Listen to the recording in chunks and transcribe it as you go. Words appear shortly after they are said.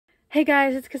Hey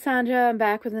guys, it's Cassandra. I'm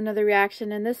back with another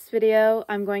reaction. In this video,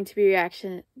 I'm going to be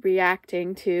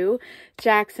reacting to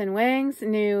Jackson Wang's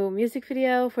new music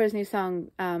video for his new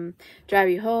song, Drive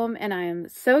You Home, and I am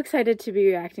so excited to be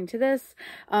reacting to this.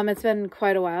 It's been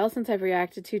quite a while since I've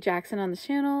reacted to Jackson on the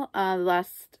channel. The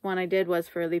last one I did was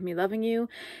for Leave Me Loving You,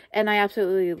 and I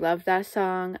absolutely loved that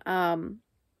song.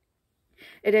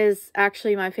 It is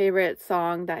actually my favorite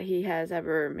song that he has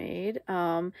ever made.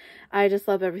 I just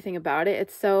love everything about it.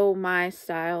 It's so my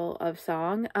style of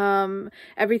song.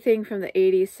 Everything from the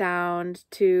 80s sound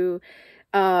to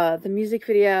the music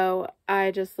video. I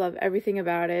just love everything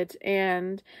about it.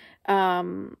 And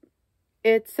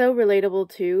it's so relatable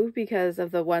too because of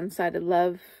the one-sided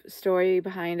love story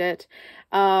behind it.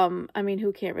 I mean,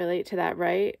 who can't relate to that,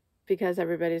 right? Because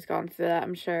everybody's gone through that,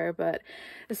 I'm sure, but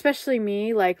especially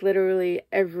me, like literally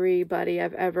everybody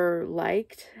I've ever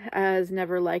liked has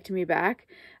never liked me back.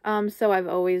 So I've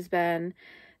always been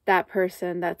that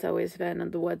person that's always been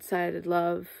on the one-sided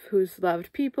love, who's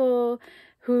loved people,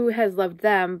 who has loved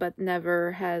them, but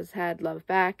never has had love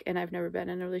back, and I've never been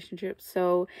in a relationship,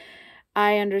 so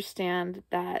I understand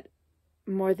that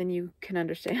more than you can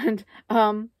understand.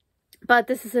 But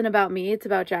this isn't about me, it's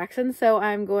about Jackson, so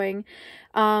I'm going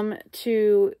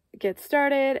to get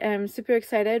started, and I'm super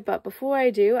excited. But before I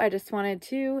do, I just wanted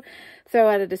to throw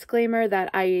out a disclaimer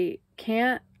that I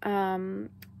can't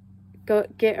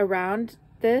get around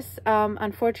this.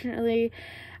 Unfortunately,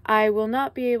 I will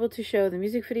not be able to show the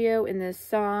music video in this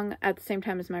song at the same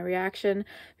time as my reaction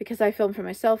because I filmed from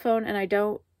my cell phone and I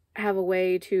don't have a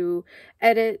way to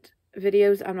edit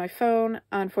videos on my phone,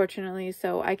 unfortunately,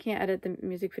 so I can't edit the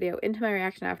music video into my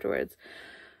reaction afterwards.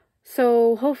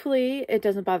 So hopefully it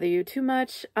doesn't bother you too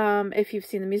much. If you've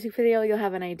seen the music video, you'll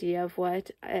have an idea of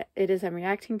what it is I'm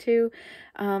reacting to,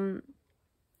 and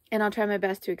I'll try my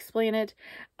best to explain it.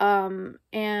 Yeah,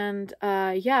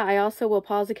 I also will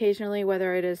pause occasionally,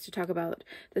 whether it is to talk about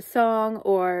the song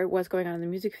or what's going on in the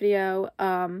music video.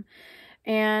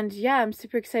 And yeah, I'm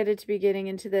super excited to be getting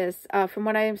into this. From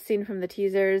what I have seen from the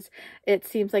teasers, it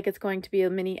seems like it's going to be a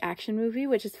mini action movie,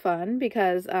 which is fun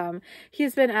because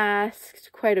he's been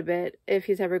asked quite a bit if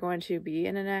he's ever going to be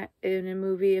in a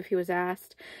movie. If he was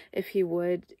asked if he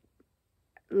would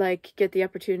like get the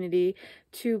opportunity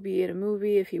to be in a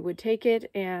movie, if he would take it,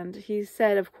 and he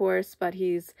said of course, but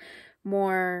he's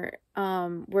more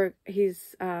working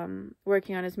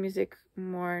on his music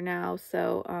more now,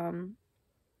 so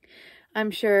I'm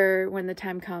sure when the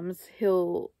time comes,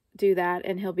 he'll do that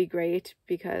and he'll be great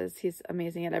because he's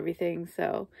amazing at everything.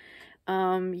 So,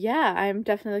 yeah, I'm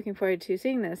definitely looking forward to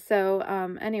seeing this. So,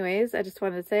 anyways, I just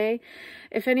wanted to say,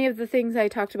 if any of the things I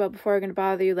talked about before are going to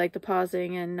bother you, like the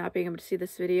pausing and not being able to see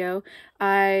this video,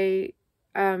 I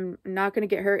am not going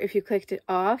to get hurt if you clicked it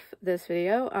off this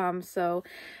video. So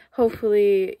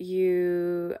hopefully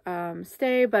you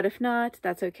stay, but if not,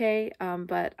 that's okay.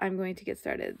 But I'm going to get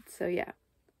started. So, yeah.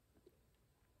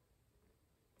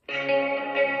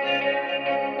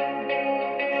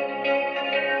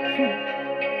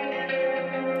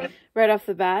 Right off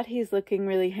the bat, he's looking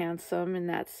really handsome in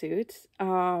that suit.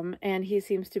 And he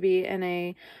seems to be in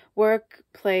a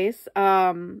workplace.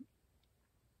 And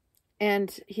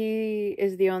he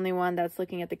is the only one that's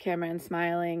looking at the camera and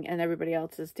smiling, and everybody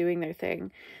else is doing their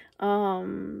thing.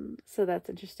 So that's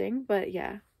interesting, but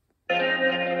yeah.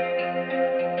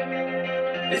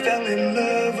 We fell in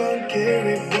love on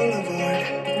Gary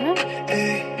Boulevard.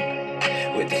 Hey,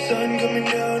 with the sun coming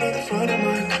down on the front of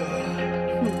my car.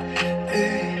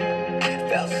 Hey,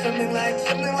 felt something like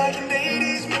an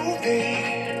 80s movie.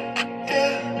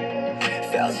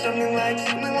 Yeah, felt something like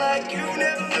you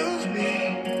never lose me.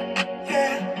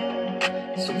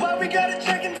 Yeah, so why we gotta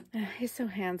check in? He's so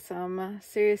handsome.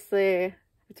 Seriously,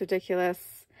 it's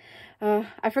ridiculous.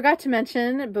 I forgot to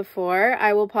mention before,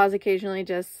 I will pause occasionally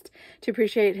just to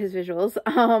appreciate his visuals.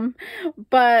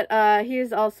 But he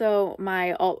is also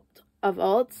my alt of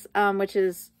alts, which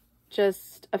is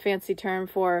just a fancy term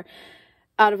for,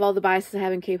 out of all the biases I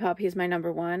have in K-pop, he's my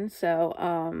 #1.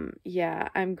 So, yeah,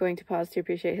 I'm going to pause to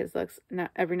appreciate his looks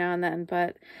every now and then.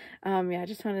 But, yeah, I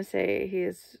just want to say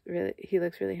he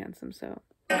looks really handsome, so.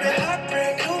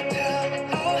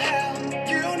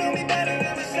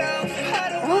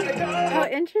 How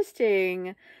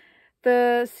interesting.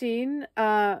 The scene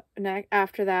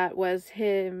after that was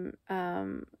him,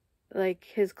 like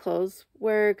his clothes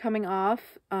were coming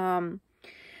off.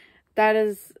 That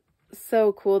is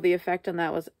so cool. The effect on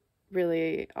that was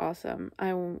really awesome.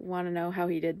 I want to know how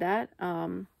he did that.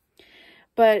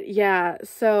 But yeah,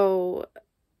 so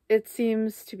it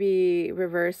seems to be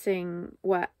reversing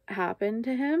what happened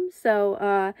to him.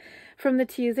 So from the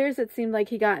teasers, it seemed like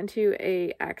he got into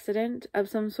a accident of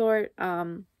some sort.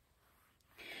 And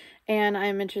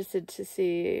I'm interested to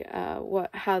see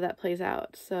how that plays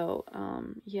out. So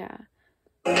yeah.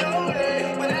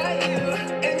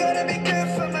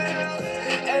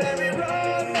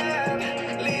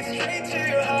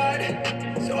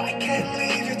 So I can't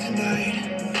leave you tonight.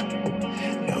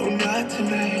 No, not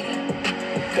tonight.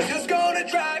 'Cause it's gonna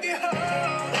drive you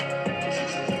home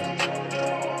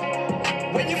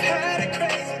when you've had a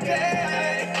crazy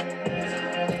day.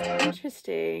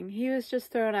 Interesting. He was just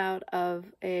thrown out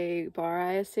of a bar,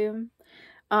 I assume.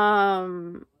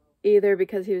 Either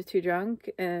because he was too drunk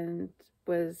and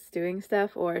was doing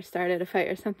stuff or started a fight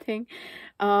or something.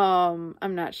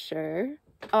 I'm not sure.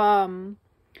 Or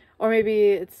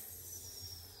maybe it's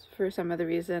for some other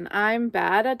reason. I'm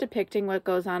bad at depicting what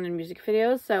goes on in music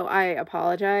videos, so I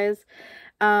apologize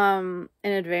in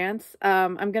advance.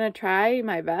 I'm gonna try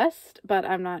my best, but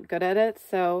I'm not good at it,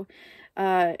 so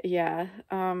yeah.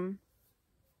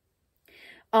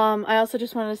 I also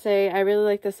just want to say I really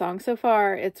like the song so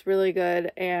far. It's really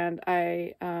good, and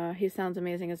he sounds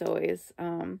amazing as always.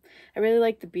 I really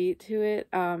like the beat to it,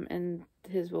 and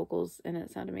his vocals in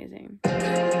it sound amazing.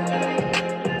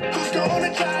 Who's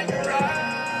gonna dry your eyes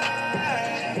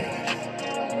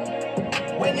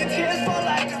when your tears fall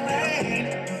like the rain?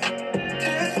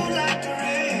 Tears fall like the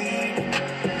rain.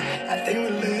 I think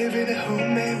we're living a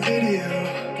homemade video,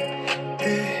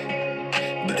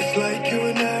 hey. But it's like you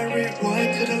and I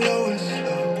rewind to the lowest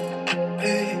low,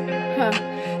 hey.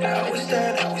 How we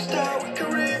start, we can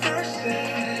reverse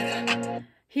it.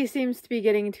 He seems to be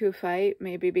getting into a fight,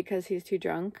 maybe because he's too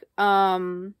drunk.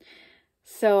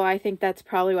 So I think that's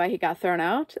probably why he got thrown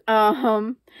out.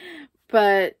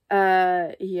 But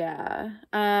yeah.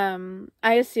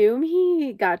 I assume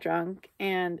he got drunk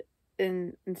and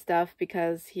stuff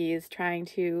because he's trying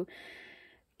to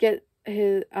get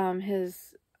his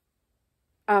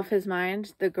off his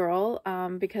mind, the girl,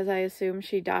 because I assume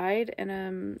she died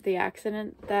in the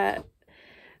accident that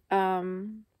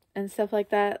and stuff like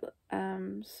that.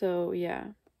 So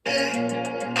yeah.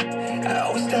 I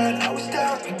always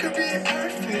thought we could be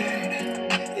perfect,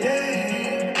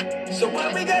 yeah. So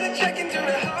why we gotta check into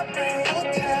the heartbreak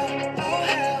hotel? Oh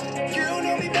hell, you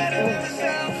know me better than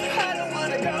myself. I don't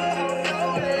wanna go home,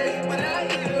 no way.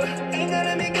 Without you, ain't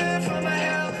gonna be good for my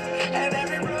health. And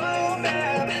every road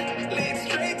map leads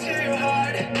straight to your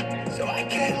heart. So I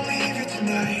can't leave you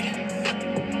tonight.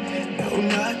 No,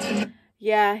 not tonight.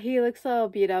 Yeah, he looks all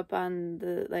beat up on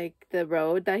the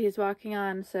road that he's walking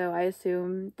on, so I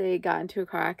assume they got into a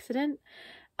car accident.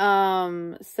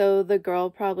 So the girl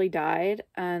probably died,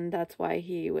 and that's why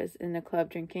he was in the club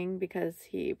drinking, because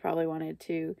he probably wanted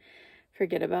to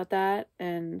forget about that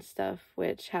and stuff,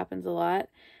 which happens a lot.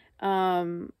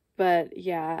 But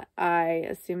yeah, I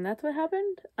assume that's what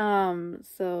happened.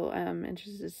 So I'm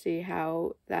interested to see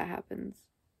how that happens.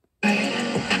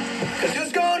 'Cause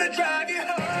who's gonna drive you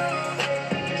home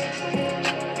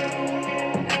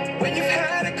when you've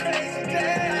had a crazy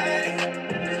day?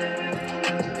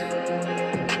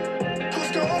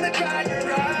 Who's gonna dry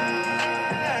your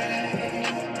eyes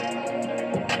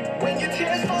when your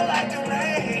tears fall like the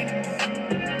rain?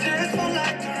 Tears fall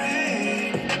like the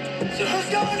rain. So who's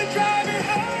gonna drive you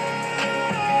home?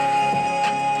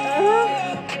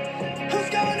 Who's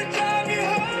gonna drive you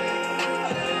home?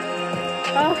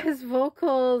 Oh, his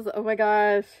vocals. Oh my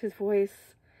gosh, his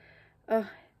voice.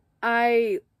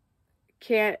 I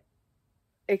can't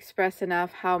express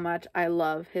enough how much I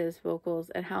love his vocals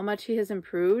and how much he has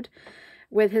improved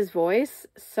with his voice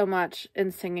so much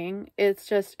in singing. It's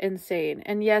just insane.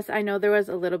 And yes, I know there was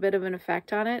a little bit of an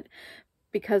effect on it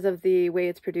because of the way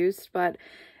it's produced, but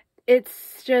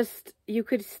it's just, you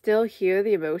could still hear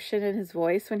the emotion in his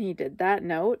voice when he did that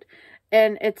note.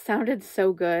 And it sounded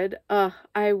so good.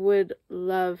 I would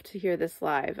love to hear this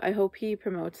live. I hope he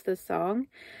promotes this song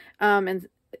and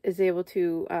is able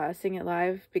to sing it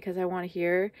live, because I want to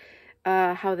hear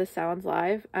how this sounds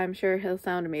live. I'm sure he'll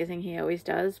sound amazing. He always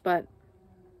does. But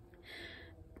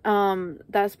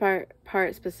that's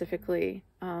part specifically,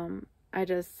 I'm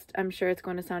sure it's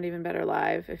going to sound even better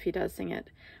live if he does sing it.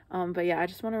 But yeah, I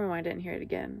just want to rewind it and hear it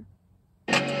again.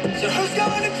 So who's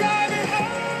gonna drive you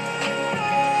home?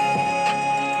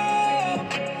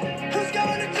 Who's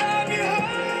gonna drive you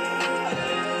home?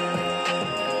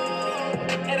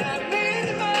 And I made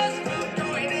the most of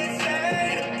going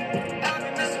insane. I've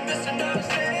been missing those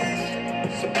days.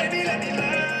 So baby, let me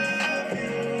love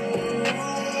you.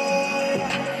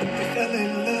 We fell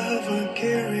in love on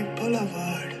Gary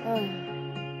Boulevard.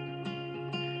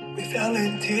 We fell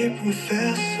in deep, we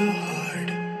fell so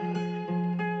hard.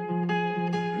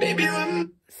 Maybe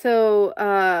so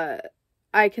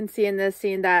I can see in this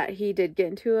scene that he did get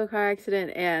into a car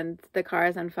accident and the car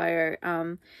is on fire.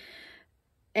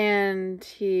 And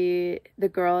the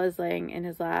girl is laying in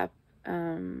his lap.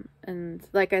 And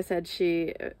like I said,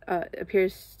 she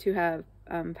appears to have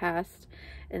passed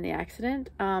in the accident.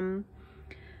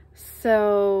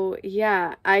 So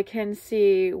yeah, I can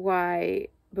see why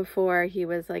before he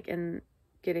was like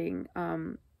getting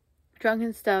drunk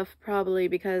and stuff, probably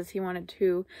because he wanted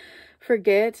to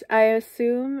forget. I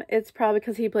assume it's probably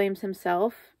because he blames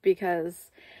himself,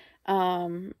 because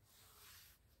I'm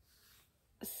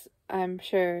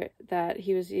sure that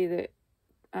he was either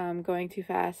going too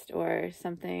fast or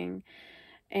something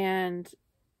and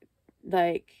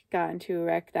like got into a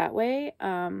wreck that way.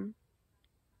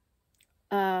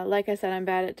 Like I said, I'm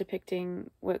bad at depicting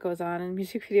what goes on in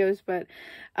music videos, but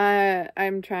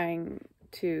I'm trying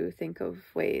to think of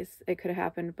ways it could have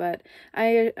happened, but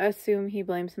I assume he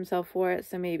blames himself for it,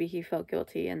 so maybe he felt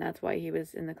guilty and that's why he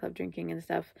was in the club drinking and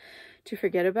stuff, to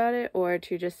forget about it or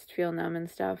to just feel numb and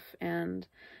stuff. And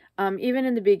even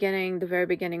in the beginning, the very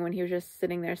beginning, when he was just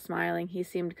sitting there smiling, he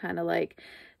seemed kind of like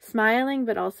smiling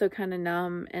but also kind of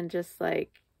numb and just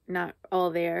like not all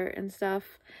there and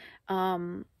stuff.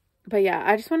 But yeah,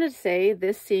 I just wanted to say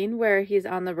this scene where he's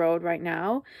on the road right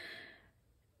now,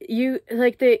 you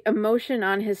like the emotion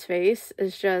on his face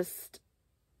is just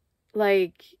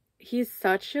like, he's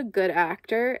such a good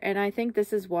actor, and I think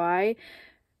this is why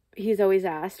he's always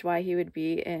asked why he would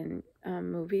be in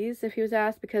movies if he was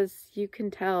asked, because you can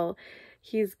tell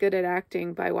he's good at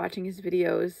acting by watching his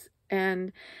videos,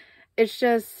 and it's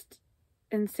just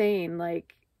insane.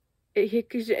 Like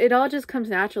it all just comes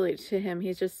naturally to him.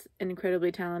 He's just an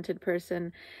incredibly talented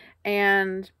person,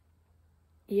 and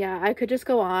yeah, I could just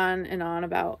go on and on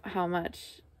about how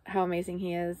amazing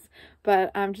he is,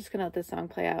 but I'm just gonna let this song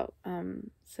play out.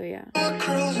 So yeah.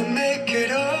 cruise will make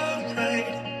it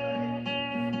alright.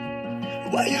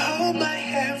 While you hold my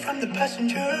hand from the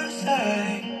passenger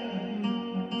side,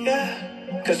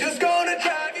 yeah. 'Cause who's gonna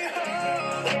drive you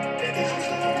home? Baby, who's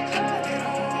gonna drive you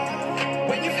home?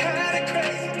 When you've had a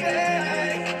crazy day.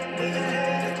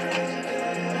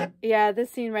 Yeah, this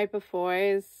scene right before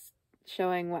is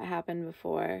showing what happened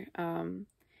before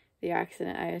the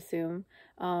accident, I assume,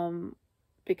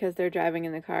 because they're driving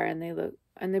in the car and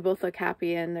they both look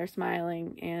happy and they're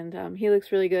smiling, and he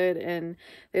looks really good and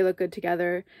they look good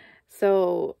together.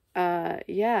 So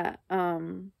yeah,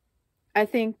 I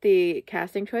think the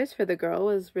casting choice for the girl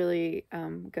was really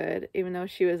good, even though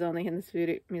she was only in this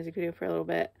music video for a little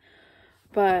bit.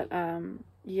 But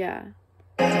yeah.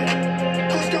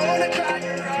 Who's gonna drive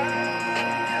you right?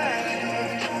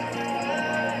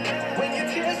 When your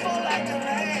tears fall like the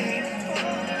rain,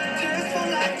 tears fall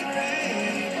like the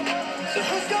rain. So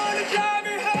who's gonna drive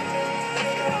you home?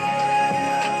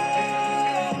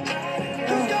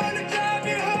 Who's gonna drive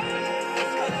you home?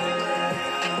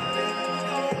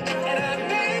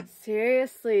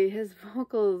 Seriously, his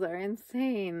vocals are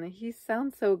insane. He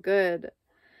sounds so good.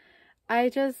 I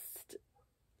just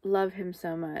love him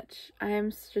so much. I am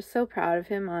just so proud of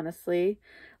him, honestly.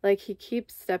 Like, he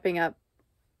keeps stepping up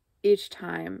each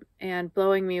time and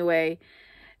blowing me away.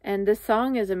 And this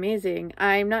song is amazing.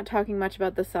 I'm not talking much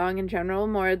about the song in general,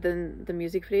 more than the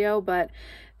music video, but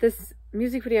this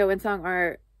music video and song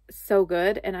are so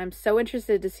good, and I'm so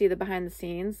interested to see the behind the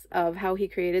scenes of how he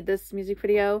created this music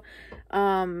video,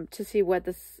 to see what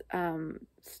this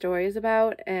story is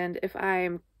about, and if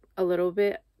I'm a little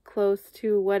bit close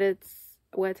to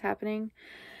what's happening.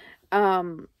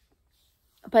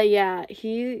 But yeah,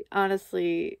 he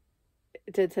honestly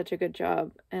did such a good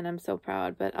job, and I'm so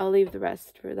proud, but I'll leave the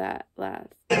rest for that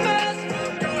last.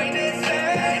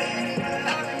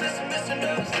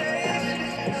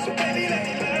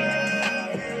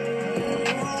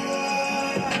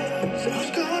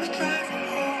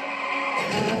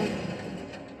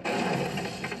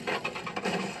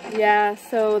 Yeah,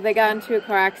 so they got into a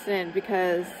car accident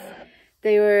because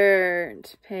he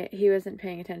wasn't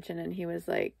paying attention, and he was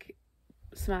like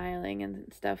smiling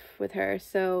and stuff with her.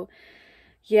 So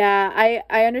yeah,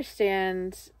 I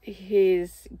understand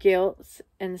his guilt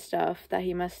and stuff that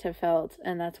he must have felt,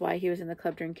 and that's why he was in the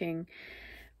club drinking.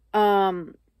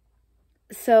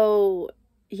 So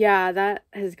yeah, that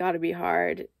has got to be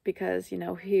hard, because, you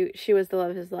know, she was the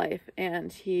love of his life,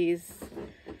 and he's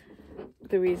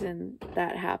the reason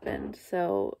that happened.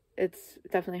 So it's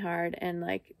definitely hard. And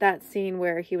like that scene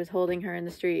where he was holding her in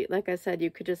the street, like I said, you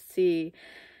could just see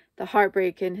the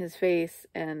heartbreak in his face,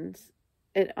 and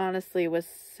it honestly was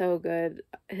so good.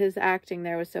 His acting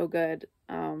there was so good.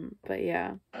 But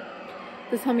yeah.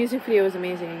 This whole music video was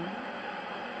amazing.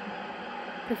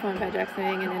 Performed by Jackson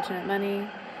Wang and Internet Money,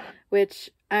 which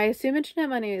I assume Internet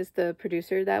Money is the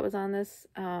producer that was on this.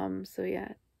 So yeah,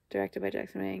 directed by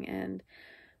Jackson Wang and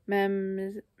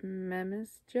Memes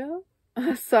Joe.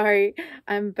 Sorry,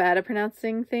 I'm bad at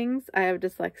pronouncing things. I have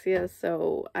dyslexia,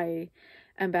 so I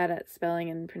am bad at spelling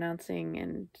and pronouncing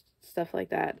and stuff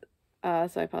like that.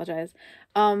 So I apologize.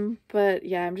 But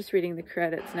yeah, I'm just reading the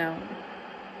credits now.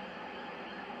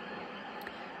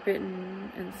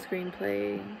 Written and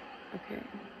screenplay.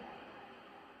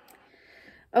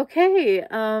 Okay,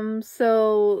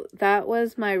 so that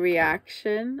was my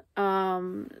reaction,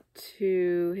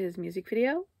 to his music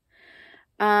video.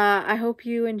 I hope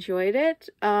you enjoyed it.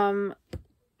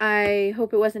 I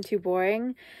hope it wasn't too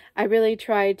boring. I really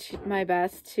tried my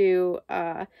best to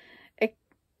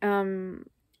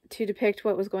depict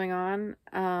what was going on.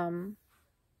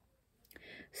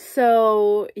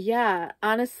 So yeah,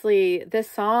 honestly,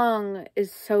 this song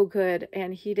is so good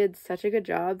and he did such a good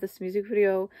job. This music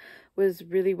video was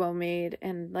really well made,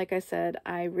 and like I said,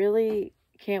 I really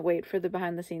can't wait for the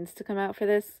behind the scenes to come out for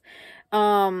this.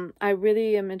 I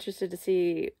really am interested to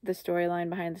see the storyline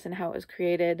behind this and how it was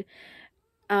created.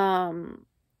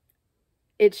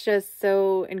 It's just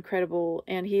so incredible,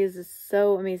 and he is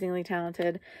so amazingly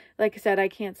talented. Like I said, I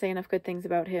can't say enough good things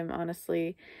about him,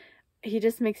 honestly. He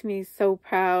just makes me so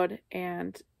proud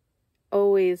and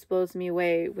always blows me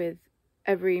away with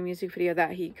every music video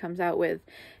that he comes out with.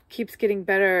 Keeps getting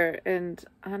better, and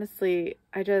honestly,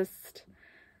 I just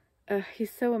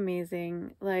he's so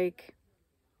amazing. Like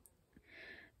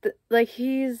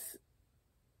he's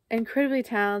incredibly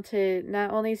talented. Not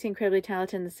only is he incredibly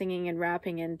talented in the singing and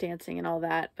rapping and dancing and all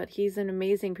that, but he's an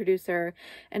amazing producer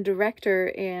and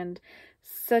director and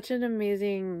such an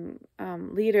amazing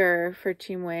leader for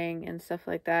Team Wang and stuff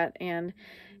like that. And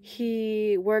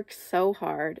he works so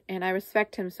hard, and I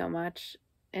respect him so much.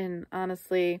 And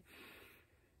honestly,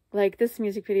 like, this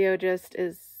music video just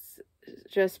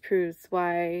proves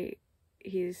why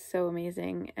he's so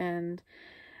amazing, and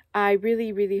I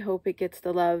really, really hope it gets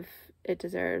the love it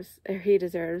deserves, or he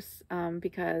deserves,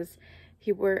 because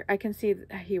I can see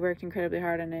he worked incredibly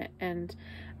hard on it, and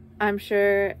I'm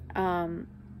sure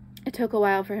it took a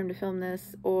while for him to film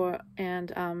this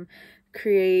and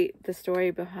create the story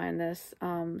behind this.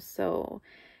 So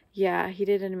yeah, he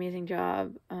did an amazing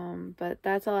job. But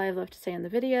that's all I have left to say on the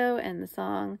video and the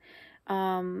song.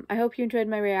 I hope you enjoyed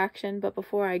my reaction, but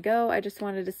before I go, I just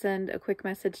wanted to send a quick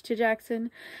message to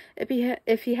Jackson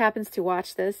if he happens to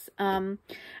watch this. I'm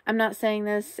not saying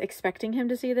this expecting him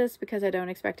to see this, because I don't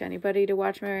expect anybody to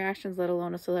watch my reactions, let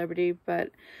alone a celebrity, but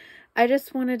I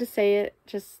just wanted to say it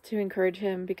just to encourage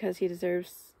him, because he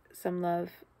deserves some love.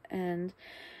 And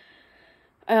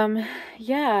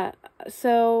yeah,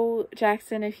 so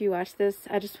Jackson, if you watch this,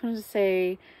 I just wanted to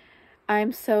say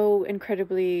I'm so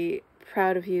incredibly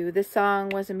proud of you. This song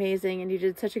was amazing, and you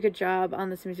did such a good job on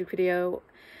this music video.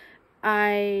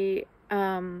 I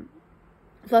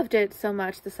loved it so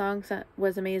much. The song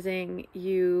was amazing.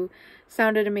 You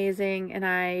sounded amazing, and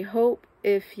I hope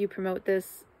if you promote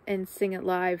this and sing it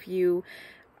live, you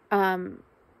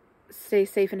stay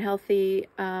safe and healthy.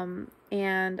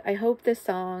 And I hope this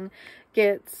song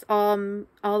gets all the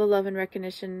love and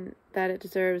recognition that it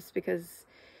deserves, because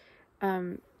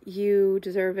you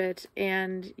deserve it,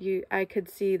 and I could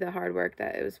see the hard work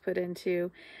that it was put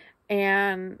into.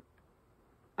 And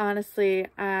honestly,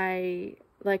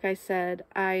 like I said,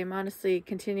 I am honestly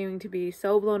continuing to be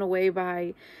so blown away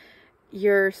by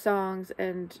your songs,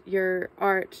 and your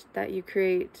art that you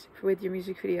create with your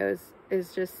music videos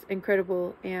is just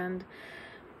incredible. And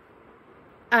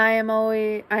I'm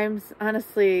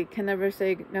honestly can never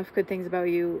say enough good things about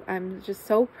you. I'm just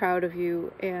so proud of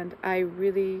you, and I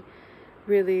really,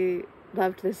 really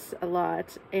loved this a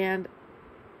lot, and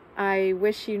I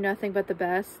wish you nothing but the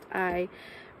best. I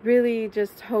really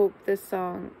just hope this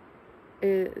song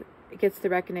gets the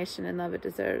recognition and love it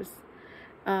deserves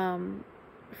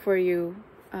for you,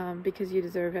 because you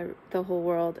deserve the whole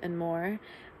world and more.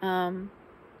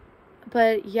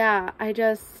 But yeah, I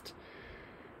just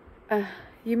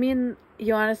you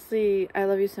honestly, I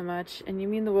love you so much, and you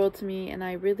mean the world to me, and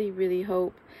I really, really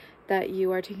hope that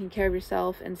you are taking care of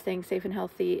yourself and staying safe and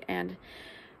healthy and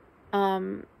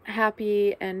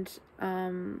happy, and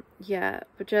yeah,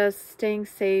 but just staying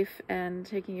safe and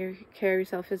taking care of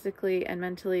yourself physically and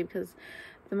mentally, because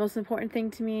the most important thing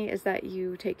to me is that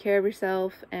you take care of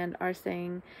yourself and are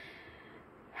staying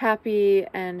happy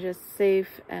and just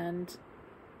safe, and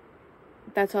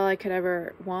that's all I could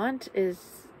ever want,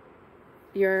 is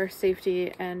your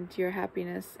safety and your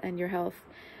happiness and your health.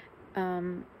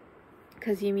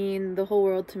 because you mean the whole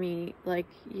world to me. Like,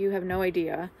 you have no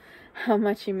idea how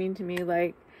much you mean to me.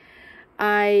 Like,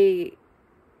 I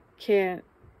can't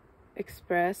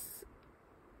express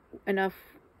enough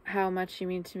how much you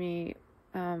mean to me,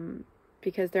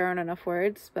 because there aren't enough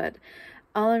words. But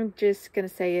all I'm just gonna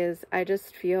say is I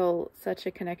just feel such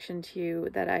a connection to you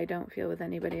that I don't feel with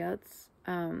anybody else.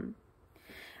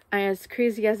 As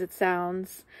crazy as it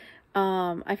sounds,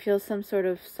 I feel some sort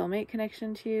of soulmate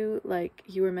connection to you. Like,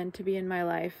 you were meant to be in my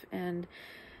life, and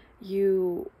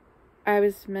I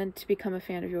was meant to become a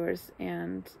fan of yours.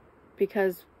 And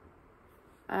because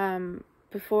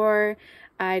before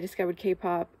I discovered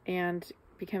K-pop and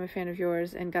became a fan of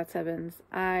yours and GOT7's,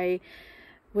 I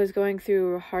was going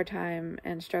through a hard time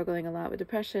and struggling a lot with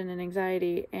depression and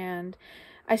anxiety, and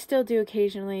I still do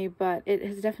occasionally, but it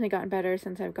has definitely gotten better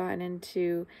since I've gotten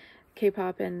into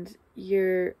K-pop and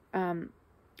you and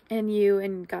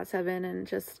GOT7, and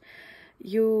just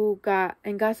and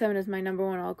GOT7 is my number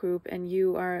one alt group, and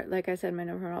you are, like I said, my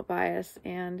number one alt bias,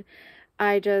 and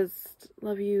I just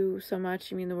love you so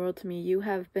much. You mean the world to me. You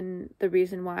have been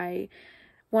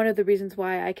one of the reasons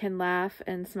why I can laugh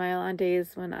and smile on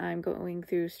days when I'm going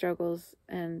through struggles,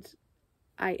 and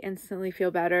I instantly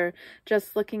feel better.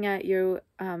 Just looking at you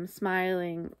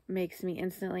smiling makes me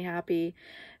instantly happy.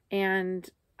 And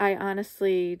I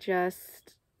honestly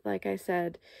just, like I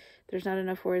said, there's not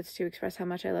enough words to express how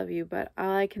much I love you, but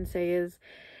all I can say is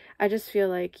I just feel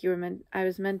like I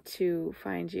was meant to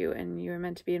find you, and you were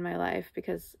meant to be in my life,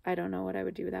 because I don't know what I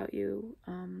would do without you.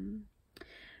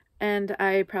 And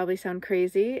I probably sound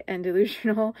crazy and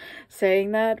delusional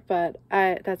saying that, but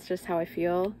that's just how I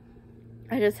feel.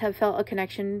 I just have felt a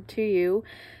connection to you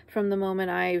from the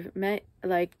moment I've met,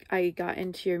 like, I got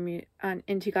into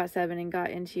into GOT7 and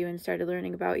got into you and started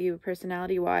learning about you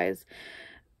personality-wise.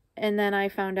 And then I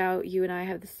found out you and I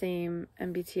have the same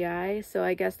MBTI, so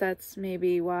I guess that's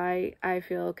maybe why I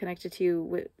feel connected to you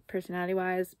with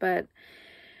personality-wise. But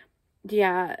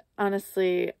yeah,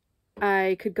 honestly,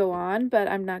 I could go on, but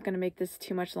I'm not going to make this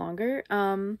too much longer.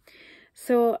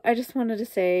 So I just wanted to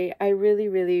say I really,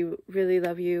 really, really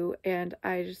love you, and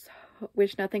I just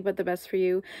wish nothing but the best for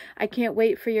you. I can't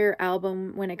wait for your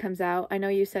album when it comes out. I know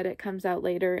you said it comes out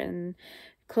later and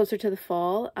closer to the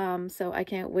fall, so I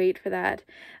can't wait for that.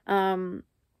 And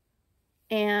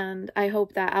I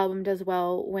hope that album does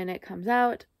well when it comes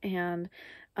out. And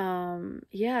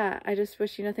yeah, I just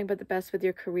wish you nothing but the best with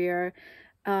your career.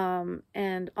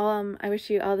 And I wish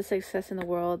you all the success in the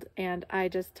world, and I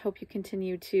just hope you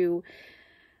continue to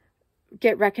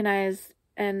get recognized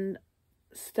and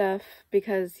stuff,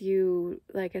 because you,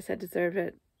 like I said, deserve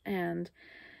it, and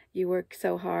you work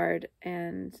so hard,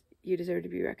 and you deserve to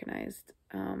be recognized.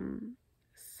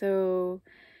 So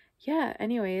yeah,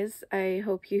 anyways, I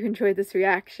hope you enjoyed this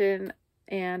reaction,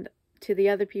 and to the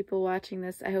other people watching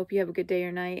this, I hope you have a good day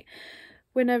or night.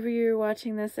 Whenever you're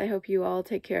watching this, I hope you all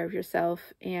take care of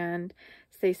yourself and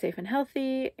stay safe and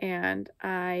healthy. And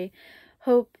I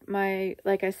hope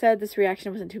like I said, this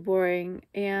reaction wasn't too boring.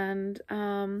 And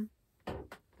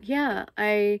yeah,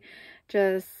 I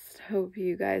just hope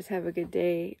you guys have a good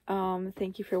day.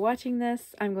 Thank you for watching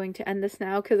this. I'm going to end this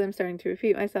now because I'm starting to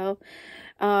repeat myself.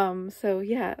 So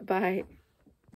yeah, bye.